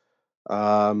stuff.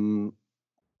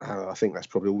 I think that's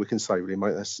probably all we can say, really,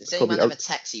 mate. Does anyone have a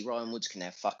taxi Ryan Woods can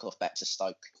have? Fuck off back to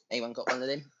Stoke. Anyone got one of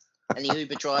them? Any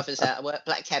Uber drivers out of work?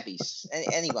 Black cabbies?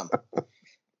 Anyone?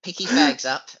 Pick his bags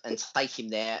up and take him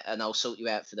there, and I'll sort you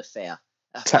out for the fare.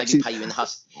 Taxi, maybe pay you in the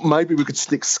hus. Maybe we could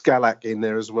stick Scalak in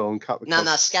there as well and cut the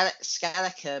cost. No,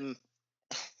 Scalak.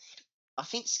 I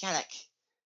think Scalak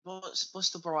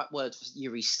what's the right word for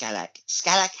Yuri Skalak?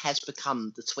 Skalak has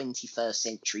become the 21st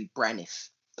century Braniff,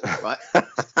 right?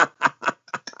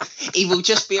 He will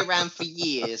just be around for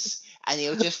years, and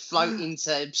he'll just float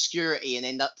into obscurity and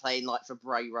end up playing like for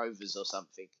Bray Rovers or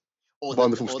something, or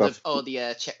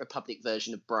the Czech Republic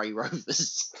version of Bray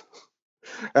Rovers.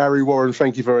 Harry Warren,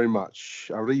 thank you very much.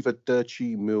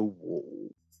 Arrivederci Millwall.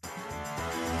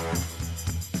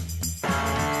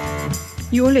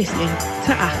 You're listening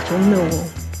to Achtung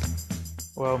Millwall.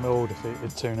 Well, Millwall defeated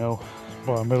 2-0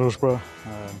 by Middlesbrough.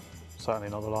 Certainly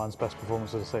not the Lions' best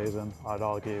performance of the season. I'd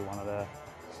argue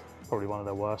probably one of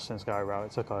their worst since Gary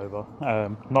Rowett took over.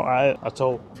 Not at it at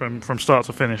all from start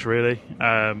to finish, really.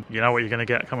 You know what you're going to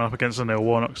get coming up against the Neil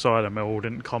Warnock side, and Millwall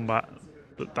didn't combat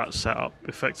that set up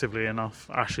effectively enough.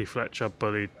 Ashley Fletcher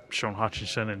bullied Sean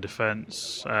Hutchinson in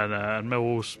defence, and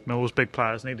Millwall's big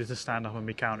players needed to stand up and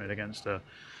be counted against a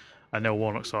Neil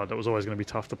Warnock side that was always going to be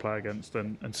tough to play against,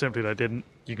 and simply they didn't.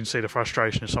 You can see the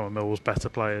frustration of some of Millwall's better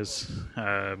players.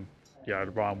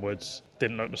 Ryan Woods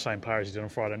didn't look the same player as he did on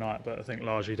Friday night, but I think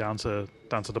largely down to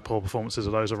the poor performances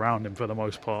of those around him for the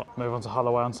most part. Move on to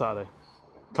Holloway on Saturday.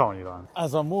 Come on, you Lion.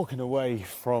 As I'm walking away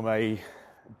from a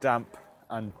damp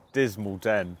and dismal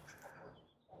Den,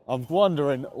 I'm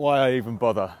wondering why I even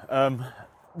bother.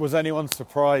 Was anyone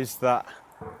surprised that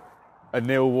a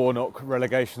Neil Warnock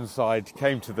relegation side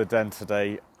came to the Den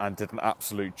today and did an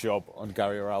absolute job on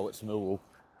Gary Rowett's Millwall?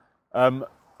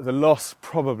 The loss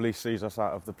probably sees us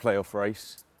out of the playoff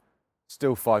race.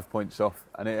 Still 5 points off,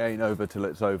 and it ain't over till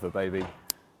it's over, baby.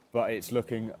 But it's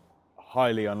looking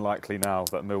highly unlikely now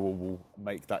that Millwall will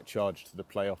make that charge to the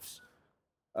playoffs.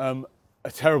 A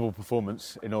terrible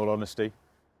performance, in all honesty.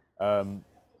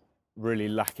 Really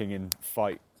lacking in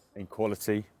fight, in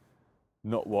quality.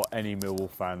 Not what any Millwall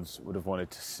fans would have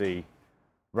wanted to see.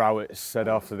 Rowett said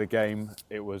after the game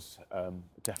it was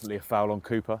definitely a foul on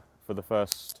Cooper for the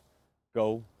first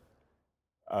goal.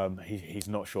 He's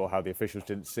not sure how the officials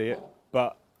didn't see it,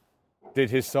 but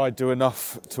did his side do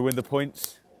enough to win the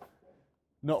points?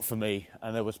 Not for me,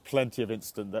 and there was plenty of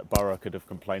incident that Borough could have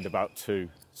complained about too.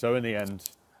 So in the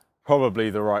end, probably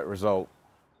the right result,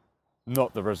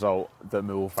 not the result that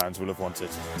Millwall fans will have wanted.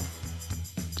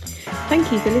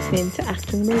 Thank you for listening to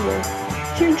Achtung Millwall.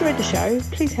 If you enjoyed the show,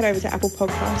 please head over to Apple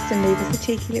Podcasts and leave us a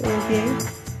cheeky little review.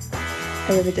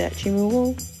 Arrivederci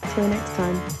Millwall. Till next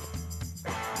time.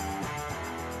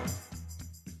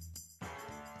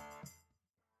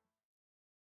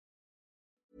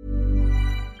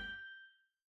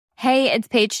 Hey, it's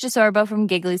Paige DeSorbo from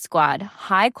Giggly Squad.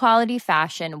 High quality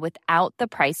fashion without the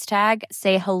price tag.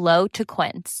 Say hello to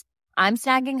Quince. I'm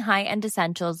snagging high-end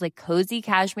essentials like cozy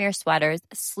cashmere sweaters,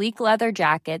 sleek leather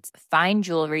jackets, fine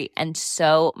jewelry, and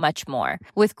so much more.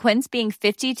 With Quince being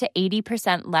 50 to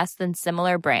 80% less than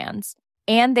similar brands.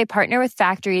 And they partner with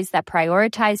factories that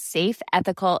prioritize safe,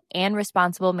 ethical, and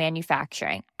responsible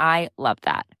manufacturing. I love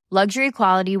that. Luxury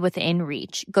quality within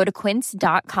reach. Go to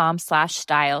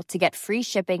quince.com/style to get free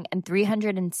shipping and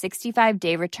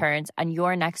 365-day returns on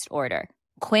your next order.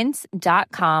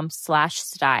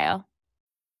 Quince.com/style.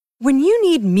 When you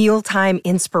need mealtime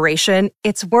inspiration,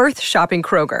 it's worth shopping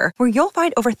Kroger, where you'll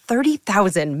find over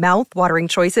 30,000 mouth-watering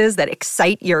choices that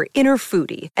excite your inner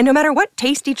foodie. And no matter what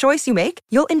tasty choice you make,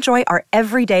 you'll enjoy our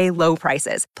everyday low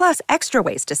prices, plus extra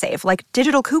ways to save, like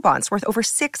digital coupons worth over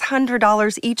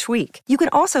 $600 each week. You can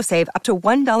also save up to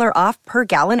 $1 off per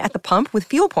gallon at the pump with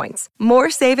fuel points.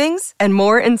 More savings and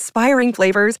more inspiring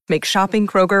flavors make shopping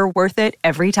Kroger worth it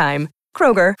every time.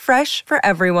 Kroger, fresh for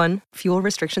everyone. Fuel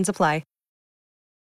restrictions apply.